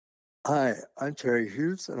Hi, I'm Terry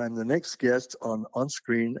Hughes, and I'm the next guest on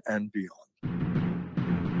Screen and Beyond.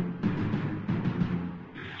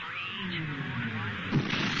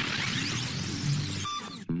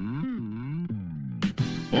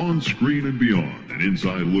 On Screen and Beyond, an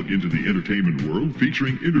inside look into the entertainment world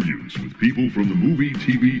featuring interviews with people from the movie,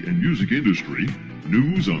 TV, and music industry,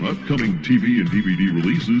 news on upcoming TV and DVD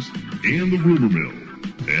releases, and the rumor mill.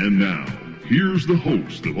 And now, here's the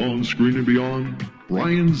host of On Screen and Beyond,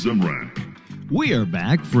 Brian Zemrak. We are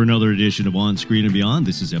back for another edition of On Screen and Beyond.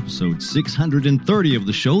 This is episode 630 of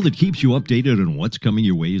the show that keeps you updated on what's coming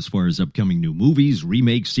your way as far as upcoming new movies,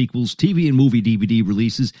 remakes, sequels, TV and movie DVD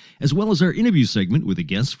releases, as well as our interview segment with a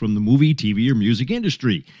guest from the movie, TV, or music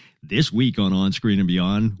industry. This week on Screen and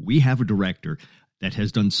Beyond, we have a director that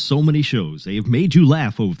has done so many shows. They have made you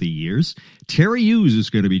laugh over the years. Terry Hughes is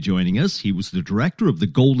going to be joining us. He was the director of The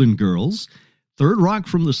Golden Girls, Third Rock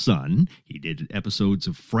from the Sun. He did episodes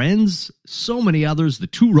of Friends, so many others, The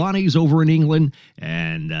Two Ronnies over in England,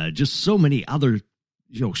 and just so many other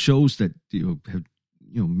shows that have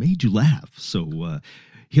made you laugh. So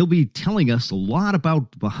he'll be telling us a lot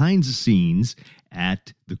about behind the scenes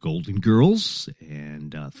at The Golden Girls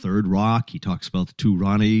and Third Rock. He talks about The Two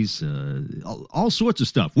Ronnies, all sorts of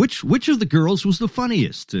stuff. Which of the girls was the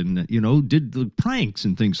funniest, and did the pranks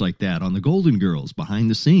and things like that on The Golden Girls behind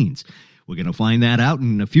the scenes. We're going to find that out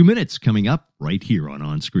in a few minutes coming up right here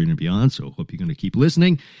on Screen and Beyond, so hope you're going to keep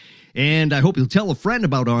listening. And I hope you'll tell a friend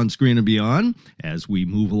about On Screen and Beyond as we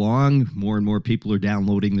move along. More and more people are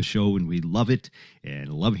downloading the show, and we love it and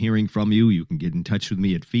love hearing from you. You can get in touch with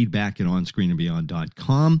me at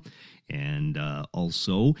feedback@onscreenandbeyond.com. And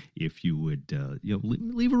also, if you would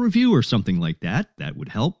leave a review or something like that, that would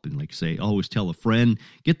help. And like I say, always tell a friend,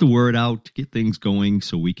 get the word out, get things going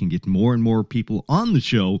so we can get more and more people on the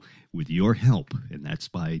show with your help. And that's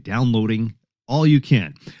by downloading all you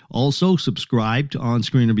can. Also, subscribe to On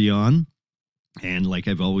Screen and Beyond. And like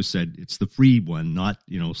I've always said, it's the free one, not,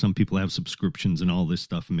 some people have subscriptions and all this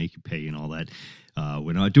stuff and make you pay and all that.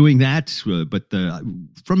 We're not doing that, but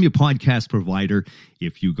from your podcast provider,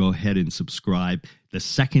 if you go ahead and subscribe, the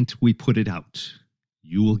second we put it out,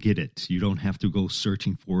 you will get it. You don't have to go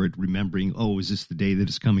searching for it, remembering, is this the day that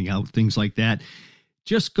it's coming out, things like that.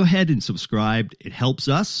 Just go ahead and subscribe. It helps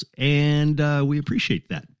us, and we appreciate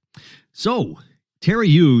that. So, Terry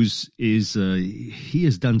Hughes he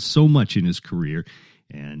has done so much in his career,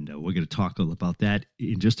 and we're going to talk about that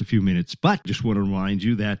in just a few minutes. But just want to remind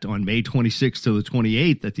you that on May 26th to the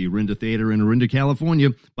 28th at the Orinda Theater in Orinda, California,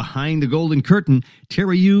 behind the Golden Curtain,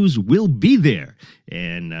 Terry Hughes will be there,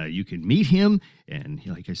 and you can meet him. And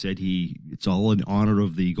like I said, it's all in honor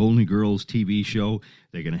of the Golden Girls TV show.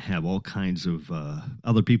 They're going to have all kinds of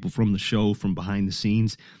other people from the show, from behind the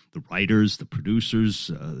scenes, the writers, the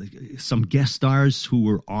producers, some guest stars who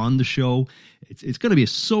were on the show. It's going to be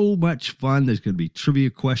so much fun. There's going to be trivia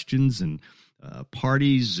questions and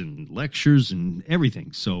parties and lectures and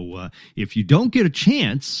everything. So if you don't get a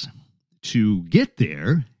chance to get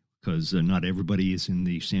there, because not everybody is in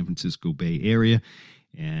the San Francisco Bay Area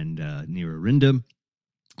and near Orinda,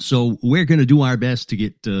 so we're going to do our best to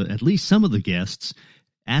get at least some of the guests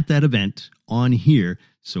at that event on here.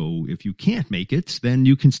 So if you can't make it, then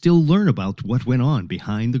you can still learn about what went on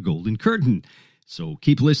behind the Golden Curtain. So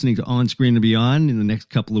keep listening to On Screen and Beyond in the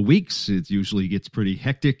next couple of weeks. It usually gets pretty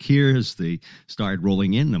hectic here as they start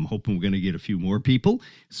rolling in. I'm hoping we're going to get a few more people.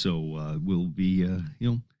 So we'll be,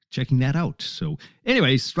 checking that out. So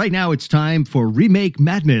anyways, right now it's time for Remake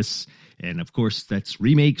Madness. And of course, that's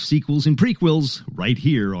remakes, sequels, and prequels right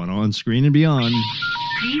here on Screen and Beyond.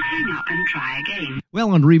 Please hang up and try again.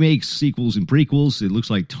 Well, on remakes, sequels, and prequels, it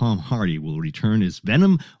looks like Tom Hardy will return as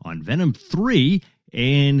Venom on Venom 3,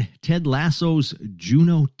 and Ted Lasso's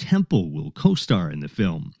Juno Temple will co-star in the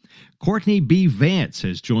film. Courtney B. Vance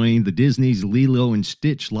has joined the Disney's Lilo and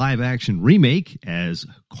Stitch live-action remake as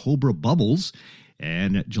Cobra Bubbles.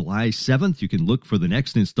 And July 7th, you can look for the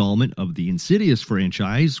next installment of the Insidious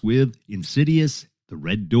franchise with Insidious: The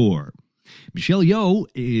Red Door. Michelle Yeoh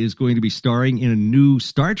is going to be starring in a new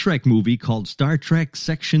Star Trek movie called Star Trek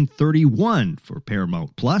Section 31 for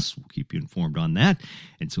Paramount+. We'll keep you informed on that.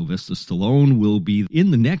 And Sylvester Stallone will be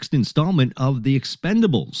in the next installment of The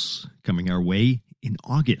Expendables, coming our way in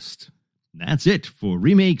August. That's it for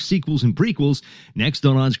remakes, sequels, and prequels. Next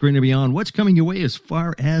on Screen and Beyond, what's coming your way as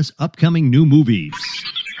far as upcoming new movies?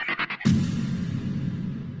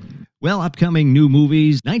 Well, upcoming new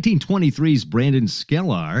movies, 1923's Brandon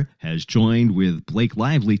Skellar has joined with Blake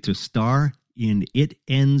Lively to star in It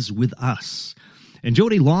Ends With Us. And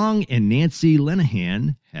Jodie Long and Nancy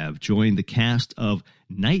Lenehan have joined the cast of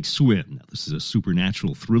Night Swim. Now, this is a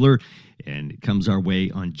supernatural thriller, and it comes our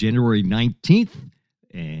way on January 19th,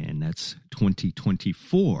 and that's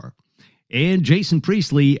 2024. And Jason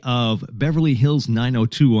Priestley of Beverly Hills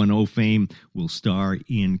 90210 fame will star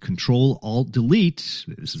in Control Alt Delete.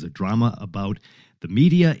 This is a drama about the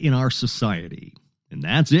media in our society. And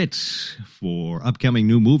that's it for upcoming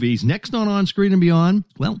new movies. Next on Screen and Beyond,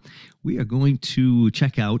 well, we are going to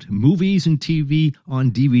check out movies and TV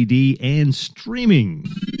on DVD and streaming.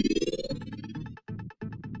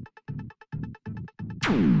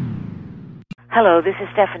 Hello, this is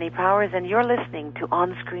Stephanie Powers, and you're listening to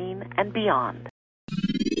On Screen and Beyond.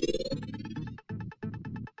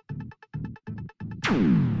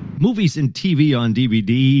 Movies and TV on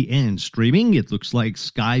DVD and streaming. It looks like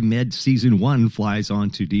SkyMed Season 1 flies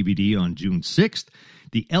onto DVD on June 6th.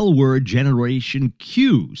 The L Word Generation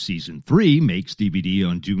Q Season 3 makes DVD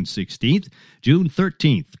on June 16th. June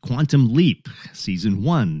 13th, Quantum Leap Season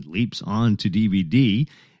 1 leaps onto DVD.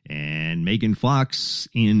 And Megan Fox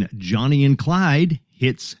in Johnny and Clyde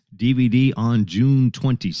hits DVD on June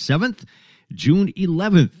 27th. June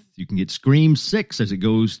 11th, you can get Scream 6 as it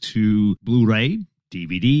goes to Blu-ray,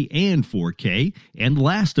 DVD, and 4K. And The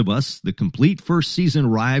Last of Us, the complete first season,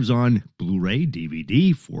 arrives on Blu-ray,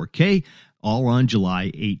 DVD, 4K, all on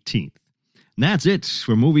July 18th. And that's it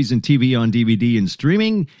for movies and TV on DVD and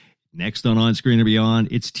streaming. Next on Screen and Beyond,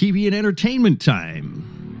 it's TV and entertainment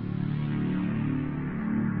time.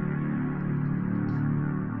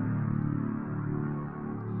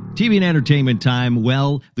 TV and entertainment time.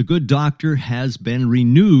 Well, The Good Doctor has been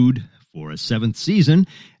renewed for a 7th season.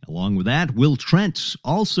 Along with that, Will Trent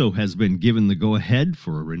also has been given the go-ahead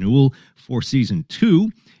for a renewal for season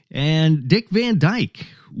 2. And Dick Van Dyke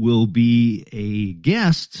will be a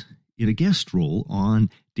guest in a guest role on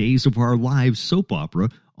Days of Our Lives soap opera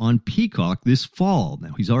on Peacock this fall.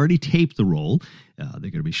 Now, he's already taped the role.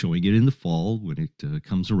 They're going to be showing it in the fall when it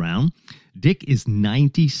comes around. Dick is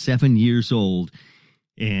 97 years old.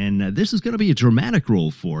 And this is going to be a dramatic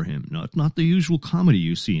role for him, not the usual comedy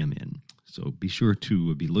you see him in. So be sure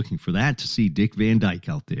to be looking for that to see Dick Van Dyke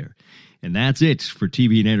out there. And that's it for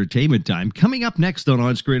TV and entertainment time. Coming up next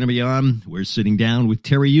on Screen and Beyond, we're sitting down with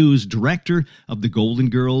Terry Hughes, director of The Golden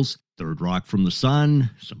Girls, Third Rock from the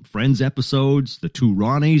Sun, some Friends episodes, The Two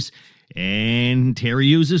Ronnies, and Terry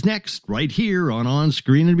Hughes is next, right here on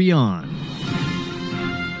Screen and Beyond.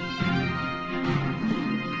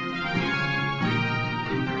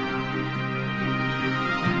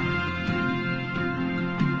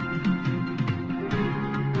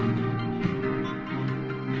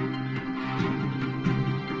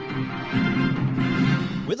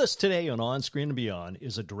 With us today on Screen and Beyond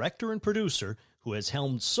is a director and producer who has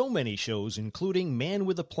helmed so many shows, including Man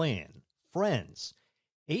with a Plan, Friends,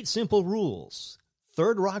 8 Simple Rules,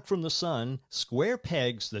 Third Rock from the Sun, Square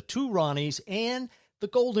Pegs, The Two Ronnies, and The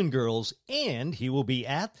Golden Girls. And he will be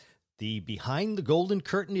at the Behind the Golden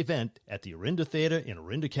Curtain event at the Orinda Theater in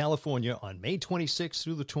Orinda, California on May 26th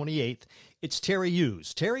through the 28th. It's Terry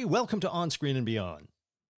Hughes. Terry, welcome to On Screen and Beyond.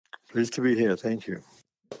 Pleased to be here. Thank you.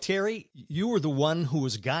 Terry, you were the one who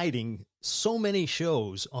was guiding so many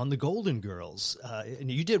shows on the Golden Girls. And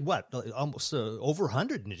you did what? Almost over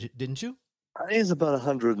 100, didn't you? I think it's about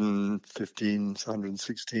 115,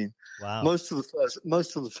 116. Wow. Most of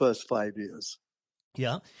the first 5 years.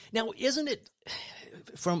 Yeah. Now, isn't it,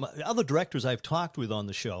 from other directors I've talked with on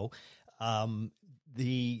the show,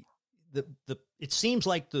 it seems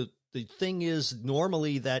like the thing is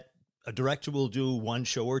normally that a director will do 1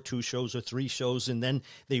 show or 2 shows or 3 shows, and then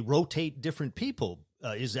they rotate different people.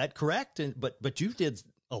 Is that correct? But you did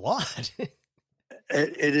a lot.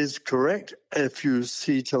 It is correct if you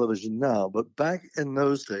see television now, but back in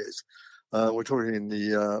those days, we're talking in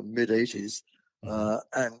the mid-'80s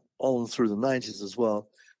and on through the 90s as well,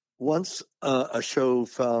 once a show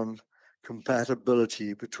found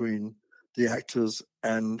compatibility between the actors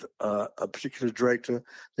and a particular director,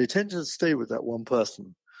 they tended to stay with that one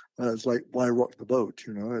person. It's like, why rock the boat?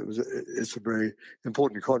 It's a very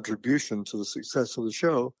important contribution to the success of the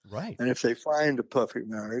show. Right. And if they find a perfect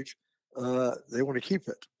marriage, they want to keep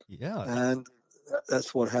it. Yeah. And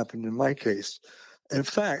that's what happened in my case. In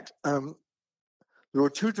fact, there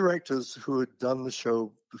were 2 directors who had done the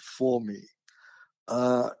show before me,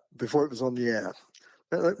 before it was on the air.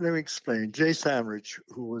 Let me explain. Jay Sandridge,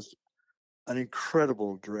 who was an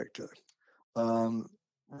incredible director,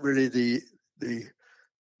 really the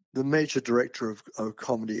major director of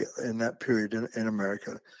comedy in that period in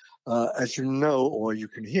America. As you know, or you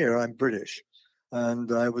can hear, I'm British.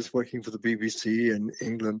 And I was working for the BBC in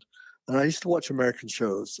England. And I used to watch American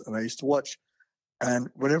shows. And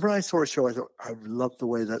whenever I saw a show, I thought, I love the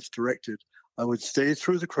way that's directed. I would stay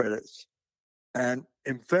through the credits, and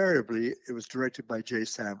invariably it was directed by Jay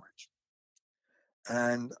Sandwich.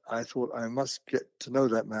 And I thought, I must get to know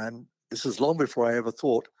that man. This is long before I ever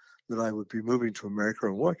thought that I would be moving to America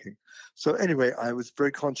and working. So anyway, I was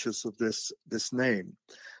very conscious of this name.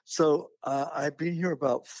 So I've been here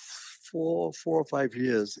about four or 5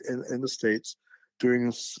 years in the States,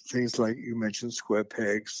 doing things like you mentioned, Square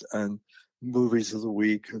Pegs and movies of the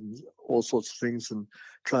week and all sorts of things, and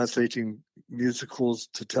translating musicals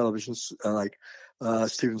to television, like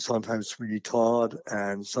Stephen Sondheim's Sweeney Todd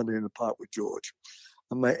and Sunday in the Park with George.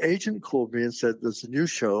 And my agent called me and said, there's a new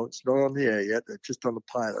show. It's not on the air yet. They've just done the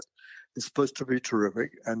pilot. It's supposed to be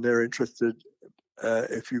terrific, and they're interested,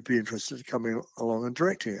 if you'd be interested in coming along and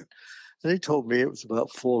directing it. And he told me it was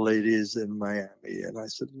about 4 ladies in Miami. And I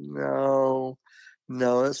said, no,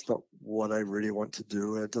 that's not what I really want to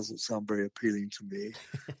do. It doesn't sound very appealing to me.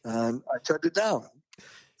 And I turned it down.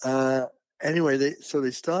 Anyway,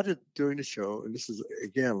 they started doing the show, and this is,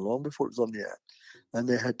 again, long before it was on the air. And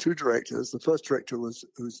they had 2 directors. The first director was,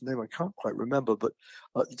 whose name I can't quite remember, but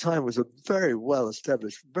at the time was a very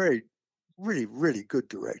well-established, very, really, really good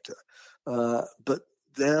director. But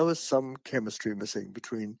there was some chemistry missing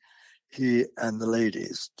between he and the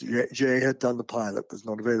ladies. Jay had done the pilot, was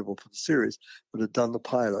not available for the series, but had done the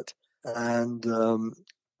pilot. And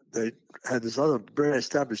they had this other very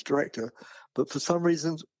established director, but for some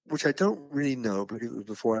reasons, which I don't really know because it was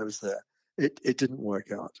before I was there, it didn't work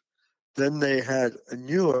out. Then they had a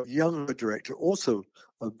newer, younger director, also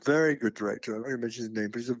a very good director. I'm not going to mention his name,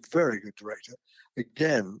 but he's a very good director.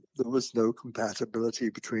 Again, there was no compatibility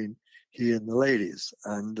between he and the ladies.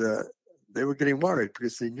 And they were getting worried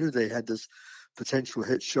because they knew they had this potential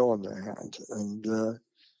hit show on their hand. And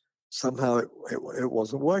somehow it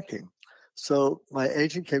wasn't working. So my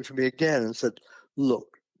agent came to me again and said,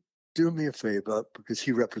 look, do me a favor, because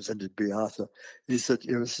he represented B. Arthur. He said,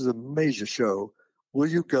 this is a major show. Will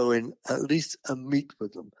you go in at least and meet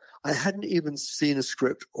with them? I hadn't even seen a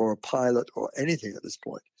script or a pilot or anything at this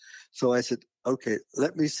point. So I said, okay,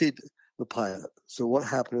 let me see the pilot. So what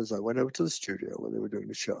happened is I went over to the studio where they were doing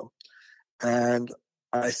the show, and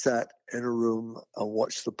I sat in a room and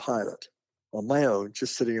watched the pilot on my own,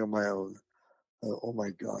 just sitting on my own. Oh my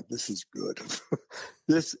God, this is good.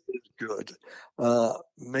 This is good.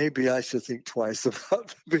 Maybe I should think twice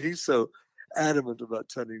about being so adamant about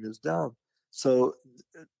turning this down. So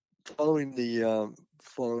following the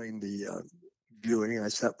viewing, I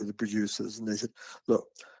sat with the producers and they said, look,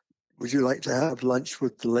 would you like to have lunch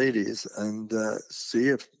with the ladies and see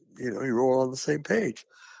if, you're all on the same page?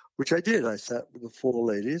 Which I did. I sat with the 4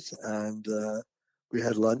 ladies and we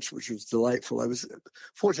had lunch, which was delightful. I was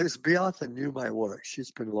fortunate. Beata knew my work. She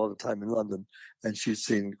spent a lot of time in London, and she's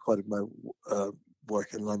seen quite of my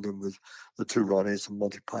work in London with the 2 Ronnies and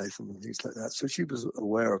Monty Python and things like that. So she was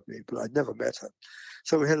aware of me, but I'd never met her.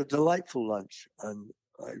 So we had a delightful lunch, and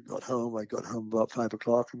I got home about 5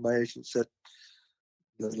 o'clock, and my agent said,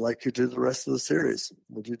 I'd like you to do the rest of the series.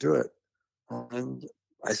 Would you do it? And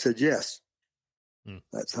I said, yes.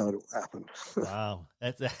 That's how it happened. Wow,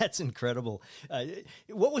 that's incredible.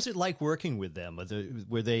 What was it like working with them?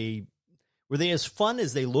 Were they as fun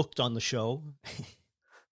as they looked on the show?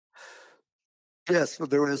 Yes,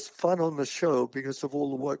 but there was fun on the show because of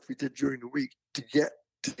all the work we did during the week to get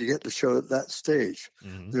the show at that stage.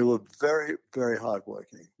 Mm-hmm. They were very, very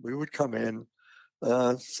hardworking. We would come in,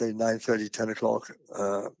 say 9:30, 10 o'clock,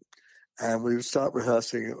 and we would start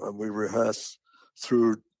rehearsing, and we rehearse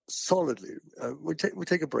through solidly. We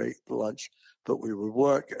take a break for lunch, but we would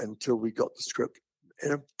work until we got the script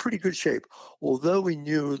in a pretty good shape. Although we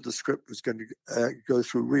knew the script was going to go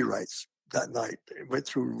through rewrites that night. It went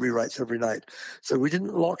through rewrites every night. So we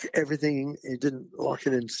didn't lock everything. It didn't lock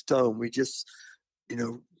it in stone. We just,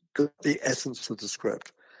 got the essence of the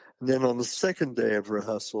script. And then on the second day of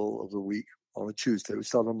rehearsal of the week, on a Tuesday, we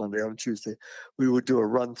started on Monday, on a Tuesday, we would do a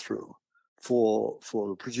run through for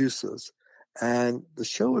the producers. And the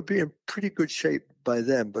show would be in pretty good shape by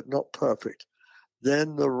then, but not perfect.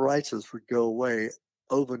 Then the writers would go away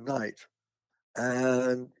overnight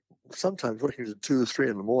and sometimes working to 2 or 3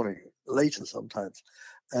 in the morning, later sometimes.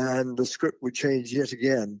 And the script would change yet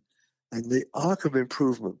again. And the arc of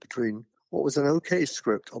improvement between what was an okay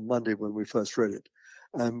script on Monday when we first read it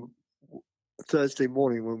and Thursday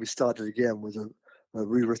morning when we started again with a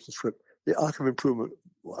rewritten script, the arc of improvement,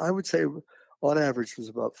 I would say, on average, was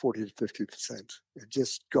about 40 to 50%. It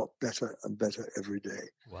just got better and better every day.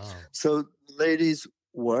 Wow. So the ladies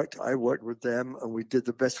worked. I worked with them, and we did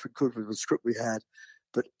the best we could with the script we had.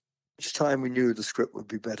 But each time we knew the script would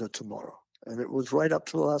be better tomorrow. And it was right up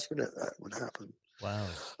to the last minute that would happen. Wow.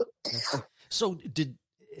 So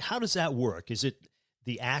how does that work? Is it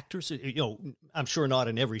the actors? I'm sure not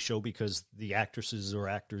in every show because the actresses or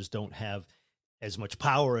actors don't have as much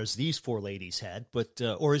power as these four ladies had, but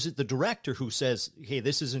or is it the director who says, "Hey,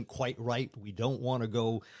 this isn't quite right. We don't want to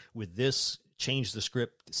go with this. Change the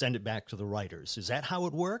script, send it back to the writers." Is that how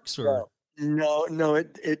it works? Or No,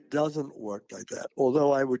 it doesn't work like that.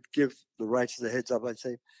 Although I would give the writers a heads up, I'd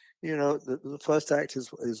say, the first act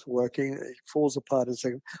is working, it falls apart in a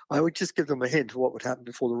second. I would just give them a hint of what would happen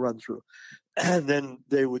before the run through, and then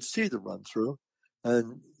they would see the run through,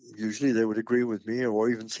 and usually they would agree with me, or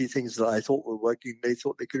even see things that I thought were working they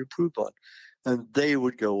thought they could improve on, and they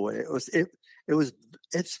would go away.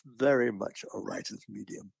 It's very much a writer's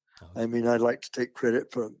medium. I mean, I'd like to take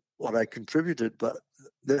credit for what I contributed, but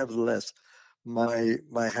nevertheless, my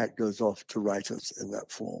hat goes off to writers in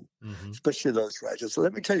that form, especially those writers. So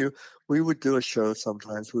let me tell you, we would do a show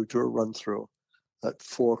sometimes. We would do a run through at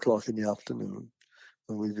 4:00 in the afternoon,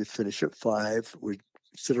 and we'd finish at 5. We'd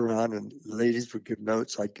sit around, and the ladies would give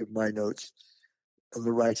notes. I'd give my notes, and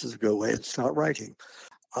the writers would go away and start writing.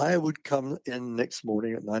 I would come in next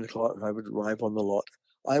morning at 9:00, and I would arrive on the lot.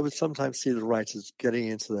 I would sometimes see the writers getting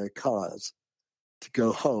into their cars to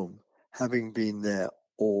go home, having been there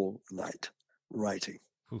all night writing.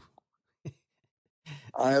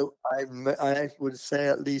 I would say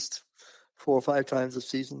at least 4 or 5 times a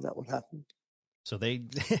season that would happen. So they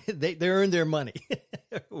earned their money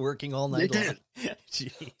working all night long.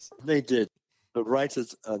 Jeez. They did. The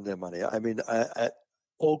writers earned their money. I mean,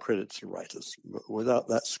 all credit to writers. Without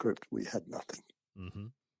that script, we had nothing. Mm-hmm.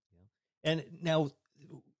 And now,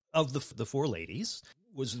 of the four ladies,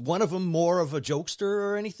 was one of them more of a jokester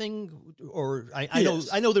or anything? Or I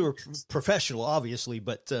know they were professional, obviously,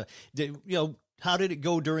 but how did it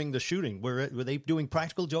go during the shooting? Were they doing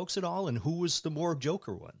practical jokes at all? And who was the more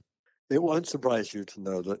joker one? It won't surprise you to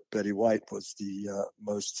know that Betty White was the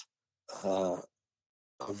most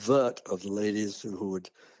overt of the ladies who would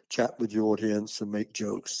chat with the audience and make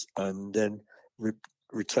jokes, and then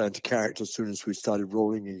return to character as soon as we started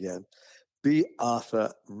rolling again. B.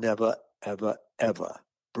 Arthur never, ever, ever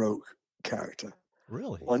broke character.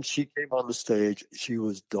 Really? Once she came on the stage, she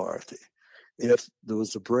was Dorothy. If there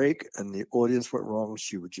was a break and the audience went wrong,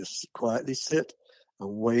 she would just quietly sit and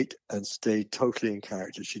wait and stay totally in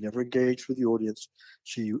character. She never engaged with the audience.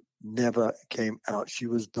 She never came out. She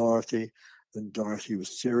was Dorothy, and Dorothy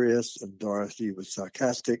was serious, and Dorothy was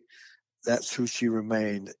sarcastic. That's who she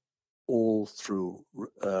remained all through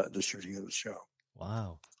the shooting of the show.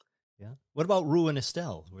 Wow. Yeah. What about Rue and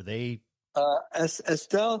Estelle? Were they?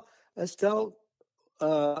 Estelle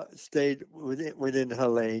stayed within her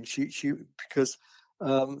lane. Because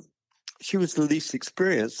she was the least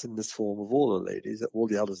experienced in this form of all the ladies. All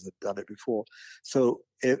the others had done it before. So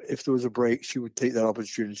if there was a break, she would take that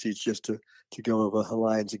opportunity just to go over her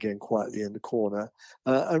lines again quietly in the corner.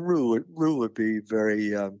 And Rue would be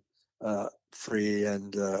very free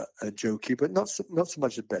and jokey, but not so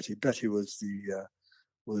much as Betty. Betty was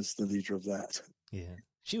the leader of that. Yeah,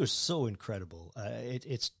 she was so incredible.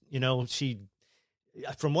 She,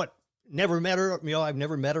 from what, never met her. I've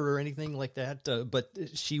never met her or anything like that. But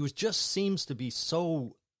she seems to be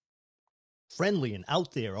so friendly and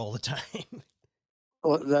out there all the time.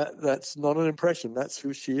 Well, that's not an impression. That's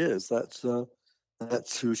who she is. That's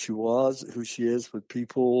who she was, who she is with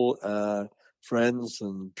people, friends,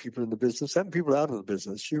 and people in the business, and people out of the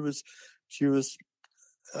business. She was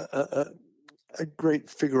a great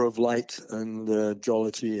figure of light and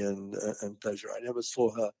jollity and pleasure. I never saw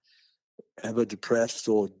her ever depressed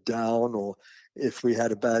or down, or if we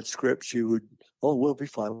had a bad script, she would, we'll be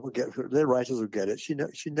fine. We'll get her. Their writers will get it. She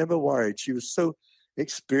never worried. She was so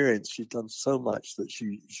experienced. She'd done so much that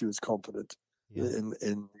she was confident in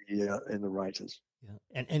the writers.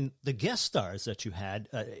 Yeah, and the guest stars that you had,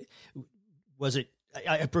 was it?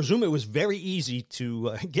 I presume it was very easy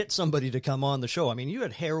to get somebody to come on the show. I mean, you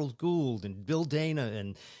had Harold Gould and Bill Dana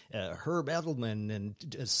and Herb Edelman and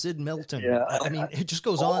Sid Milton. Yeah, I mean, it just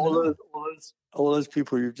goes on. All those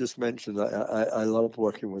people you've just mentioned, I love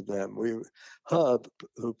working with them. Herb,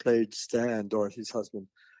 who played Stan, Dorothy's husband,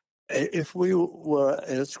 if we were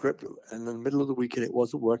in a script in the middle of the week and it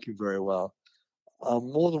wasn't working very well, on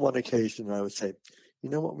more than one occasion I would say, you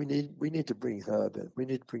know what, we need to bring Herb in. We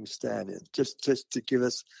need to bring Stan in just to give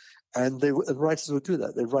us, and the writers would do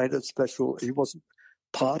that. They write a special. He wasn't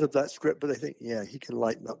part of that script, but they think, yeah, he can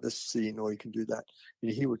lighten up this scene, or he can do that.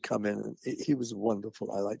 And he would come in, and he was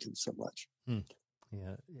wonderful. I liked him so much.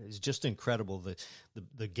 Yeah, it's just incredible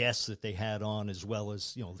the guests that they had on, as well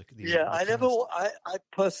as I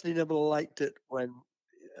personally never liked it when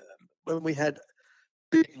we had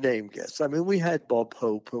big name guests. I mean, we had Bob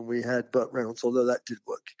Hope and we had Burt Reynolds, although that did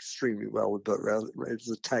work extremely well with Burt Reynolds. It was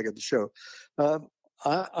the tag of the show.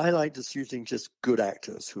 I like just using just good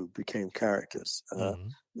actors who became characters.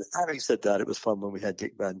 Having said that, it was fun when we had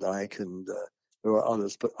Dick Van Dyke and there were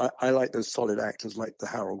others, but I like those solid actors like the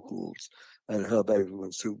Harold Goulds and Herb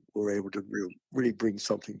Evans who were able to really bring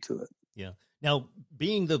something to it. Yeah. Now,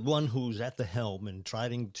 being the one who's at the helm and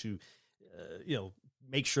trying to,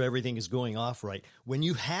 make sure everything is going off right, when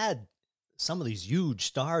you had some of these huge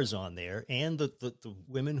stars on there and the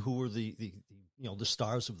women who were the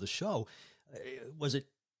stars of the show, was it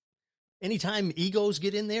anytime egos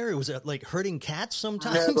get in there? Was it like herding cats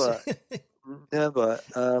sometimes? Never.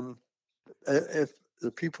 If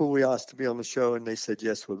the people we asked to be on the show and they said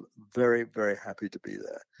yes, were very, very happy to be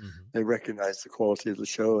there. They recognized the quality of the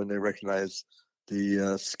show and they recognized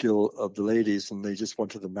the skill of the ladies and they just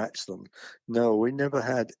wanted to match them. No, we never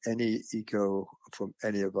had any ego from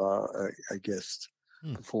any of our guest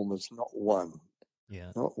performers. Not one.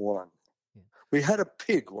 Yeah. Not one. Yeah. We had a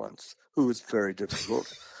pig once who was very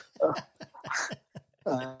difficult.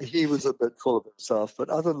 He was a bit full of himself, but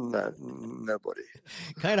other than that, nobody.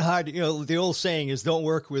 Kind of hard. The old saying is don't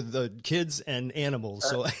work with kids and animals.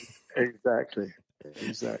 So Exactly.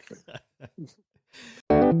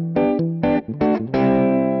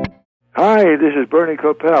 Hi, this is Bernie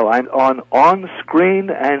Coppell. I'm on Screen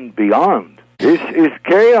and Beyond. This is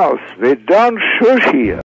Chaos with Don Schuss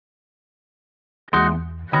here.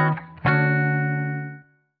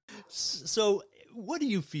 So what do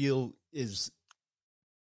you feel is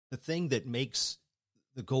the thing that makes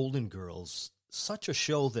the Golden Girls such a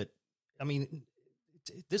show that, I mean,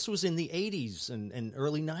 this was in the 80s and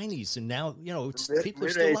early 90s, and now, people are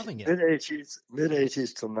still loving it.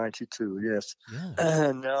 Mid-80s till 92, yes. Yeah.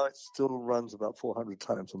 And now it still runs about 400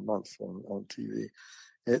 times a month on TV.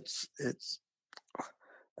 It's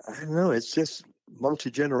I don't know, it's just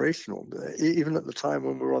multi-generational. Even at the time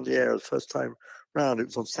when we were on the air the first time round, it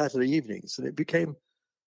was on Saturday evenings, and it became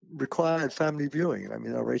required family viewing. I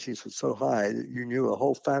mean, our ratings were so high that you knew a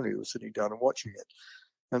whole family was sitting down and watching it.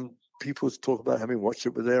 And people would talk about having watched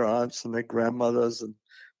it with their aunts and their grandmothers, and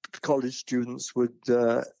college students would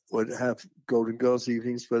have Golden Girls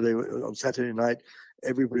evenings where they were on Saturday night.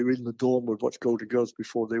 Everybody in the dorm would watch Golden Girls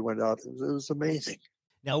before they went out. It was amazing.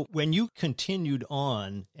 Now, when you continued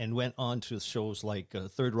on and went on to shows like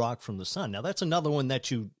Third Rock from the Sun, now that's another one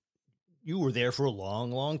that you were there for a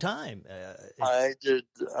long, long time. I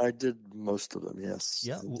did most of them. Yes.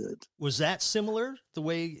 Yeah. I did. Was that similar the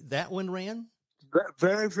way that one ran?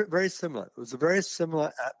 Very, very similar. It was a very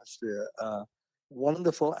similar atmosphere.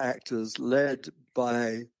 Wonderful actors led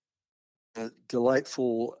by a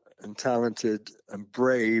delightful and talented and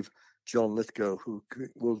brave John Lithgow, who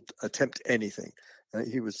will attempt anything.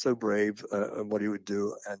 He was so brave in what he would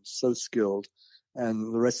do and so skilled.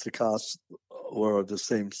 And the rest of the cast were of the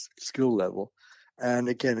same skill level. And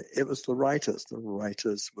again, it was the writers. The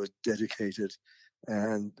writers were dedicated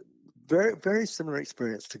and very, very similar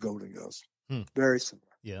experience to Golden Girls. Very similar.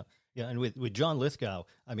 Yeah. Yeah. And with John Lithgow,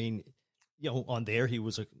 I mean, on there, he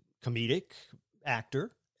was a comedic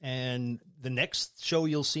actor. And the next show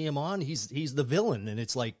you'll see him on, he's the villain. And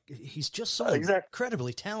it's like, he's just so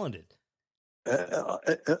incredibly talented.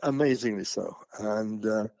 Amazingly so.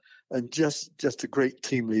 And just a great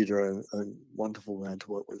team leader and wonderful man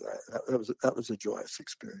to work with. That was a joyous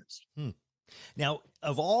experience. Now,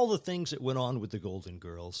 of all the things that went on with the Golden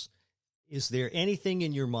Girls, is there anything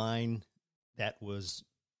in your mind that was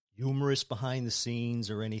humorous behind the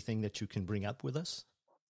scenes or anything that you can bring up with us?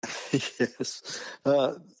 Yes.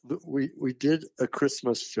 We did a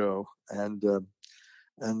Christmas show and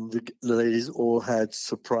the ladies all had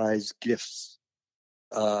surprise gifts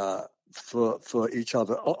for each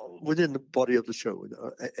other within the body of the show,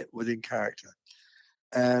 within character.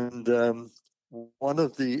 And one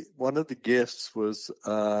of the gifts was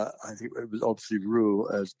I think it was obviously Rue,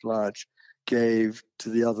 as Blanche gave to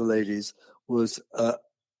the other ladies, was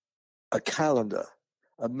a calendar,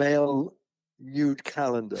 a male nude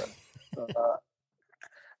calendar,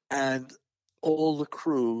 and all the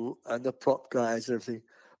crew and the prop guys and everything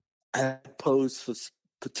had posed for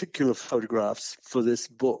particular photographs for this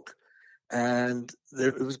book. And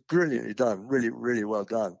it was brilliantly done, really, really well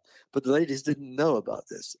done. But the ladies didn't know about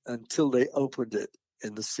this until they opened it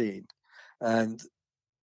in the scene. And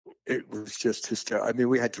it was just hysterical. I mean,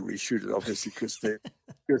 we had to reshoot it, obviously, because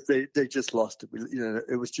they just lost it.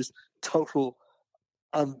 It was just total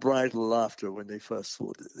unbridled laughter when they first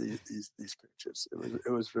saw these pictures.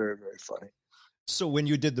 It was very, very funny. So when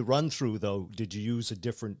you did the run through, though, did you use a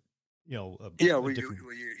different different.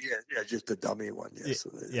 Just a dummy one. Yes.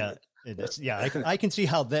 Yeah. I can see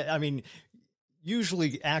how that. I mean,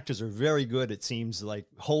 usually actors are very good. It seems like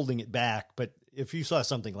holding it back, but if you saw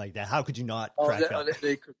something like that, how could you not crack up?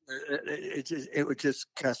 It was just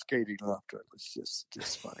cascading laughter. It was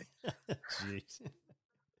just funny. Jeez.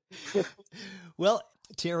 Well,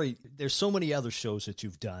 Terry, there's so many other shows that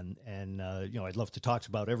you've done, and I'd love to talk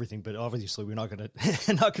about everything, but obviously we're not going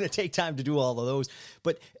to take time to do all of those.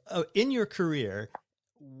 But in your career,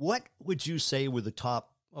 what would you say were the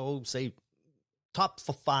top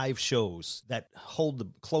 5 shows that hold the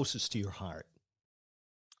closest to your heart?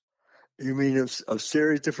 You mean of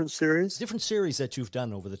series, different series? Different series that you've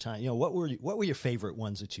done over the time. What were your favorite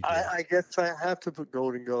ones that you did? I guess I have to put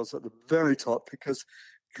Golden Girls at the very top because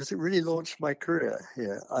it really launched my career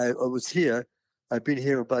here. I was here. I've been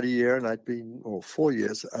here about a year, and 4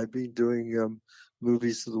 years. I've been doing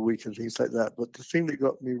movies of the week and things like that. But the thing that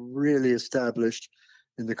got me really established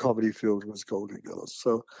in the comedy field was Golden Girls.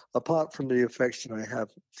 So apart from the affection I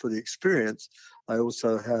have for the experience, I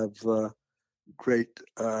also have great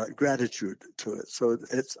gratitude to it. So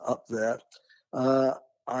it's up there.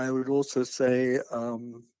 I would also say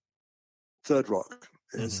Third Rock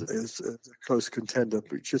is a close contender,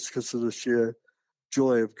 but just because of the sheer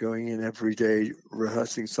joy of going in every day,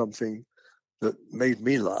 rehearsing something that made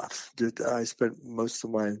me laugh. I spent most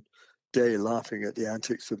of my day laughing at the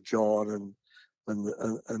antics of John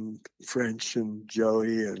and French and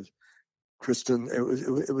Joey and Kristen. It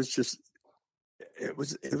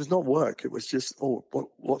was not work. It was just,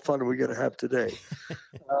 what fun are we going to have today?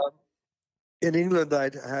 In England,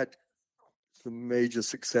 I'd had some major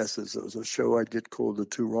successes. There was a show I did called The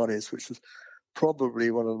Two Ronnies, which was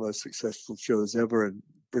probably one of the most successful shows ever in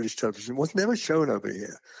British television. It was never shown over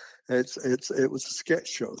here. It was a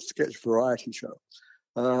sketch variety show.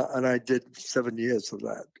 And I did 7 years of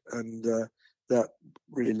that. And that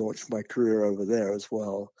really launched my career over there as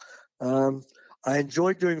well. I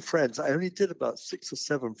enjoyed doing Friends. I only did about 6 or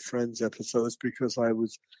 7 Friends episodes because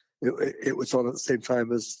it was on at the same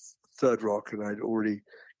time as Third Rock, and I'd already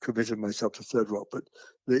committed myself to Third Rock. But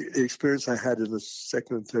the experience I had in the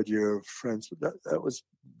second and third year of Friends, that was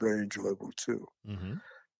very enjoyable too. Mm-hmm.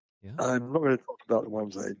 Yeah. I'm not going to talk about the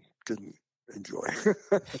ones I didn't enjoy.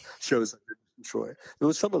 Shows I didn't enjoy. There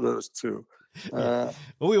were some of those too. Well,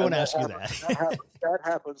 we won't ask you that. That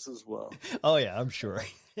happens as well. Oh yeah, I'm sure.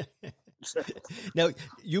 Now,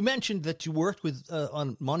 you mentioned that you worked with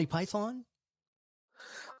on Monty Python.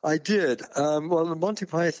 I did. Well, the Monty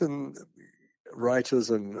Python writers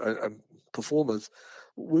and performers,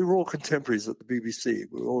 we were all contemporaries at the BBC.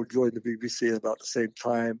 We all joined the BBC at about the same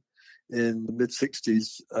time in the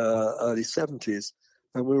mid-'60s, early '70s,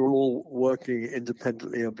 and we were all working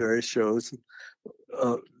independently on various shows.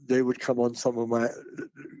 They would come on some of my,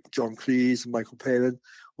 John Cleese and Michael Palin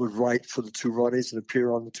would write for the Two Ronnies and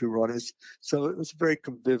appear on the Two Ronnies. So it was a very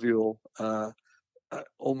convivial,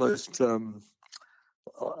 almost, it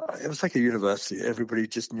was like a university. Everybody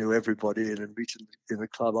just knew everybody and then meet in the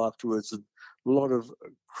club afterwards, and a lot of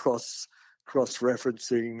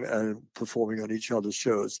cross-referencing and performing on each other's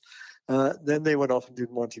shows. Then they went off and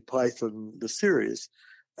did Monty Python, the series.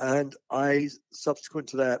 And subsequent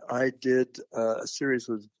to that, I did a series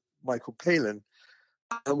with Michael Palin,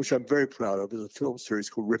 which I'm very proud of. It's a film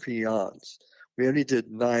series called Ripping Yarns. We only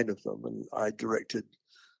did 9 of them, and I directed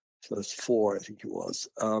first 4, I think it was.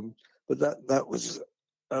 But that was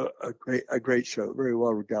a great show, very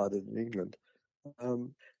well regarded in England.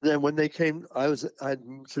 Then when they came, I'd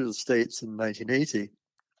moved to the States in 1980,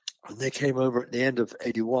 and they came over at the end of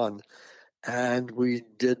 '81. And we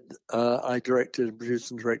did. I directed and produced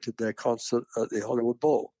and directed their concert at the Hollywood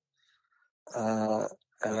Bowl,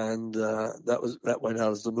 and that went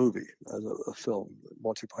out as a movie, as a film,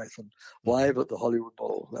 Monty Python live at the Hollywood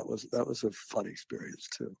Bowl. That was a fun experience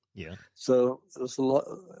too. Yeah. So there was a lot.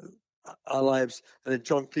 Our lives, and then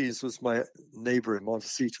John Cleese was my neighbor in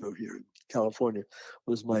Montecito here in California.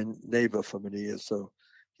 Was my neighbor for many years, so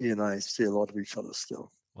he and I see a lot of each other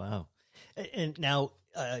still. Wow. And now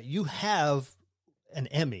you have an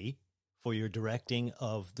Emmy for your directing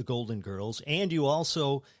of The Golden Girls, and you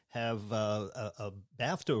also have a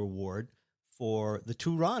BAFTA award for The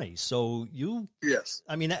Two Ronnies. So yes,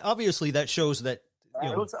 I mean, obviously that shows that.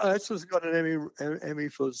 I also got an Emmy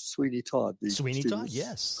for Sweeney Todd. Sweeney Todd,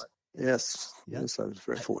 yes. Yes, I was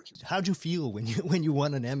very fortunate. How'd you feel when you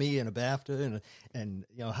won an Emmy and a BAFTA, and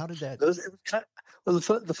how did that?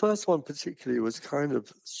 The first one particularly was kind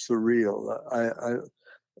of surreal.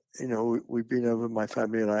 We've been over, my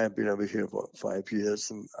family and I have been over here for 5 years,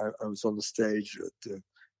 and I was on the stage at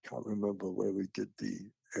can't remember where we did the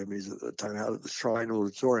Emmys at the time, out at the Shrine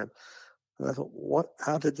Auditorium, And I thought,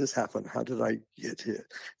 how did this happen? How did I get here?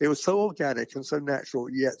 It was so organic and so natural,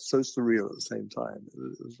 yet so surreal at the same time.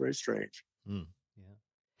 It was very strange. Yeah.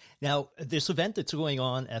 Now, this event that's going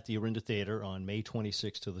on at the Orinda Theater on May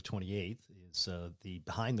 26th to the 28th is the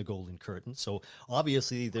Behind the Golden Curtain. So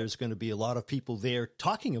obviously there's going to be a lot of people there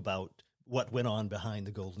talking about what went on behind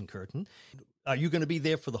the Golden Curtain. Are you going to be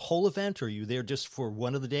there for the whole event, or are you there just for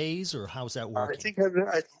one of the days, or how's that working?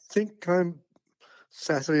 I think I'm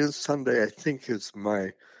Saturday and Sunday. I think is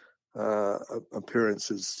my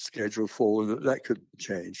appearances scheduled for. That could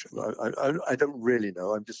change. I don't really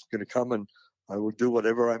know. I'm just going to come and I will do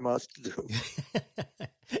whatever I'm asked to do.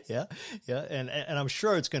 Yeah, and I'm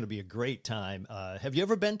sure it's going to be a great time. Have you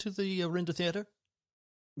ever been to the Orinda Theater?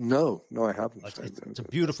 No, I haven't. It's a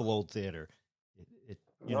beautiful old theater.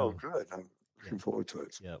 Good. I'm looking forward to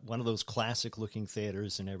it. Yeah, one of those classic-looking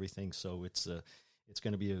theaters and everything. So it's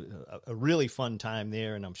going to be a really fun time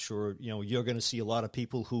there, and I'm sure you're going to see a lot of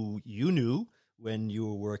people who you knew when you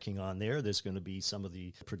were working on there. There's going to be some of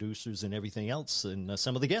the producers and everything else, and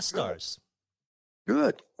some of the guest stars.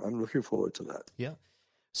 Good. I'm looking forward to that. Yeah.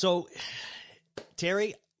 So,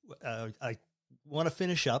 Terry, I want to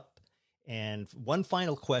finish up. And one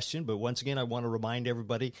final question, but once again, I want to remind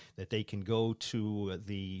everybody that they can go to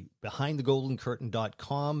the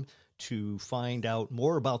behindthegoldencurtain.com to find out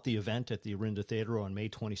more about the event at the Orinda Theater on May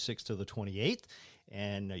 26th to the 28th.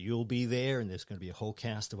 And you'll be there, and there's going to be a whole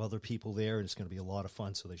cast of other people there, and it's going to be a lot of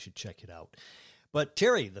fun, so they should check it out. But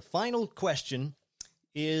Terry, the final question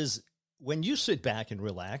is, when you sit back and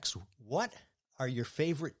relax, what are your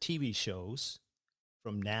favorite TV shows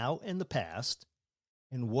from now and the past,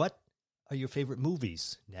 and what are your favorite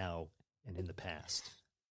movies now and in the past?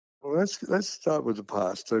 Well, let's start with the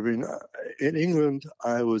past. I mean, in England,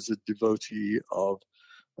 I was a devotee of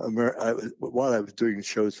while I was doing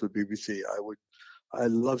shows for the BBC. I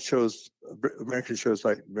love American shows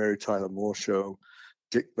like Mary Tyler Moore Show,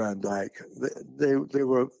 Dick Van Dyke. They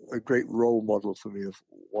were a great role model for me of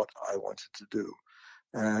what I wanted to do,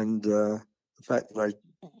 and the fact that I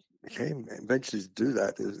became eventually to do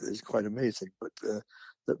that is quite amazing. But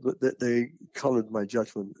that they colored my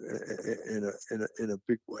judgment in a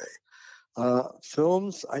big way.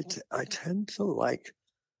 Films, I tend to like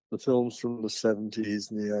the films from the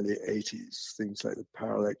 70s and the early 80s, things like The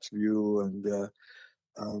Parallax View and the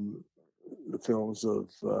films of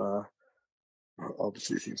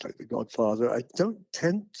obviously things like The Godfather. I don't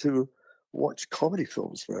tend to watch comedy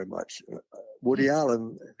films very much. Woody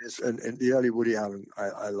Allen and the early Woody Allen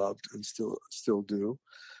I loved and still do.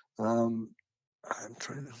 I'm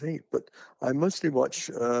trying to think, but I mostly watch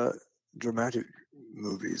dramatic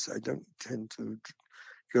movies. I don't tend to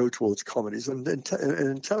go towards comedies. And in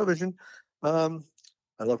television, I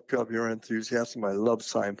love Curb Your Enthusiasm. I love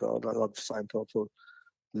Seinfeld. I love Seinfeld for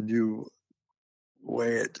the new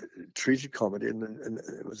way it treated comedy, and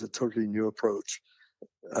it was a totally new approach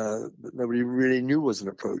that nobody really knew was an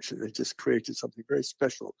approach. They just created something very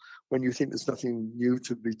special. When you think there's nothing new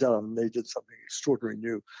to be done, they did something extraordinarily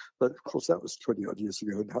new. But of course, that was 20-odd years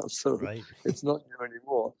ago now, so right. It's not new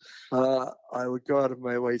anymore. I would go out of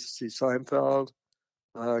my way to see Seinfeld,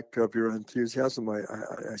 Curb Your Enthusiasm. I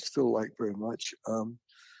still like very much.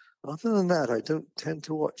 Other than that, I don't tend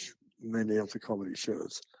to watch many of the comedy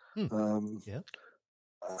shows.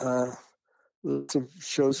 Some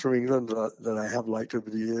shows from England that I have liked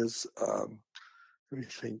over the years. Let me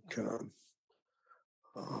think.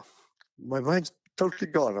 My mind's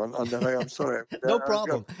totally gone on that. I'm sorry. No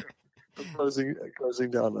problem. I'm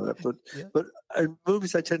closing down on that. But in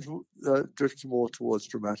movies, I tend to drift more towards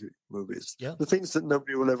dramatic movies. Yeah. The things that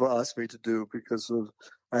nobody will ever ask me to do because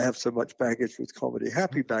I have so much baggage with comedy.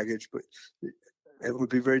 Happy baggage, but it would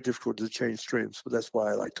be very difficult to change streams. But that's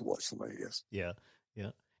why I like to watch them, I guess. Yeah.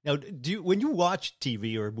 Now, when you watch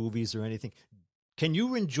TV or movies or anything, can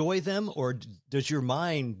you enjoy them, or does your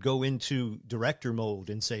mind go into director mode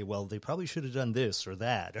and say, "Well, they probably should have done this or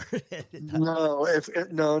that"? No. If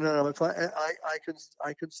I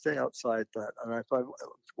can stay outside that, and if I'm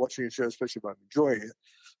watching a show, especially if I'm enjoying it,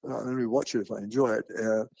 I only watch it if I enjoy it.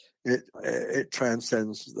 It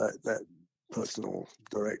transcends that personal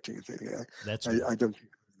directing thing. That's right. I don't think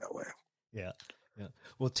that way. Yeah.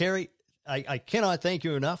 Well, Terry, I cannot thank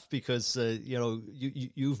you enough because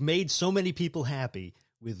you've made so many people happy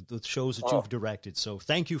with the shows that you've directed. So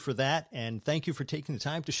thank you for that, and thank you for taking the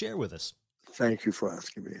time to share with us. Thank you for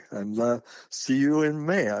asking me, and see you in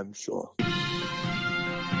May, I'm sure.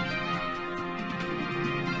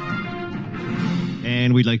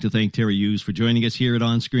 And we'd like to thank Terry Hughes for joining us here at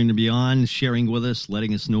On Screen and Beyond, sharing with us,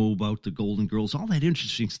 letting us know about the Golden Girls. All that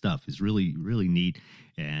interesting stuff is really, really neat,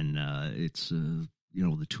 and it's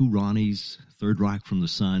the Two Ronnies, Third Rock from the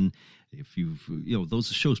Sun. If you've,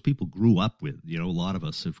 those are shows people grew up with. A lot of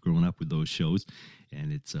us have grown up with those shows,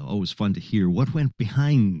 and it's always fun to hear what went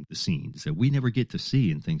behind the scenes that we never get to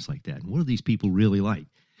see and things like that. And what do these people really like?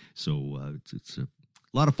 So it's a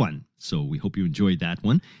lot of fun. So we hope you enjoyed that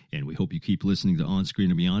one, and we hope you keep listening to On Screen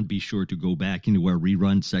and Beyond. Be sure to go back into our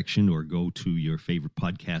rerun section or go to your favorite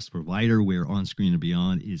podcast provider where On Screen and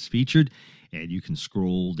Beyond is featured, and you can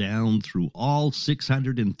scroll down through all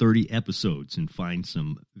 630 episodes and find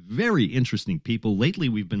some very interesting people. Lately,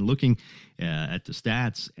 we've been looking at the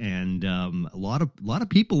stats, and a lot of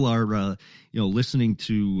people are listening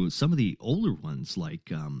to some of the older ones,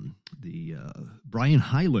 like the Brian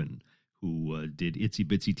Hyland, who did Itsy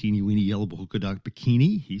Bitsy Teeny Weeny Yellow Polka Dot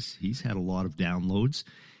Bikini. He's had a lot of downloads.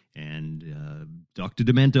 And Dr.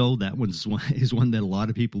 Demento, that is one that a lot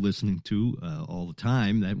of people listening to all the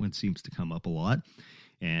time. That one seems to come up a lot.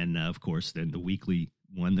 And, of course, then the weekly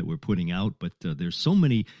one that we're putting out. But there's so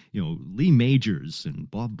many, Lee Majors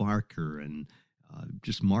and Bob Barker and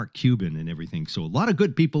just Mark Cuban and everything. So a lot of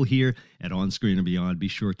good people here at On Screen and Beyond. Be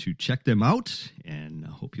sure to check them out, and I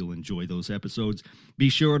hope you'll enjoy those episodes. Be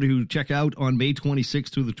sure to check out on May 26th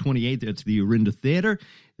through the 28th. That's the Orinda Theater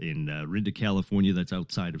in Orinda, California. That's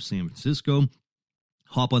outside of San Francisco.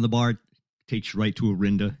 Hop on the BART, takes you right to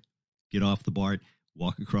Orinda. Get off the BART,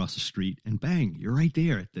 walk across the street, and bang, you're right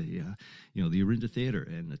there at the the Orinda Theater.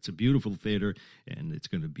 And it's a beautiful theater, and it's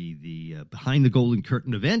going to be the Behind the Golden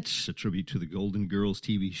Curtain event, a tribute to the Golden Girls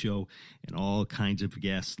TV show, and all kinds of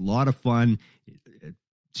guests. A lot of fun.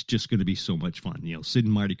 It's just going to be so much fun. Sid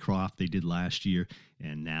and Marty Krofft, they did last year,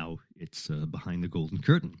 and now it's Behind the Golden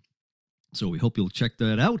Curtain. So we hope you'll check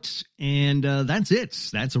that out. And that's it.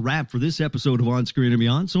 That's a wrap for this episode of On Screen and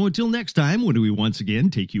Beyond. So until next time, when we once again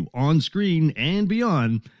take you on screen and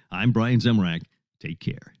beyond, I'm Brian Zemrak. Take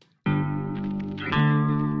care.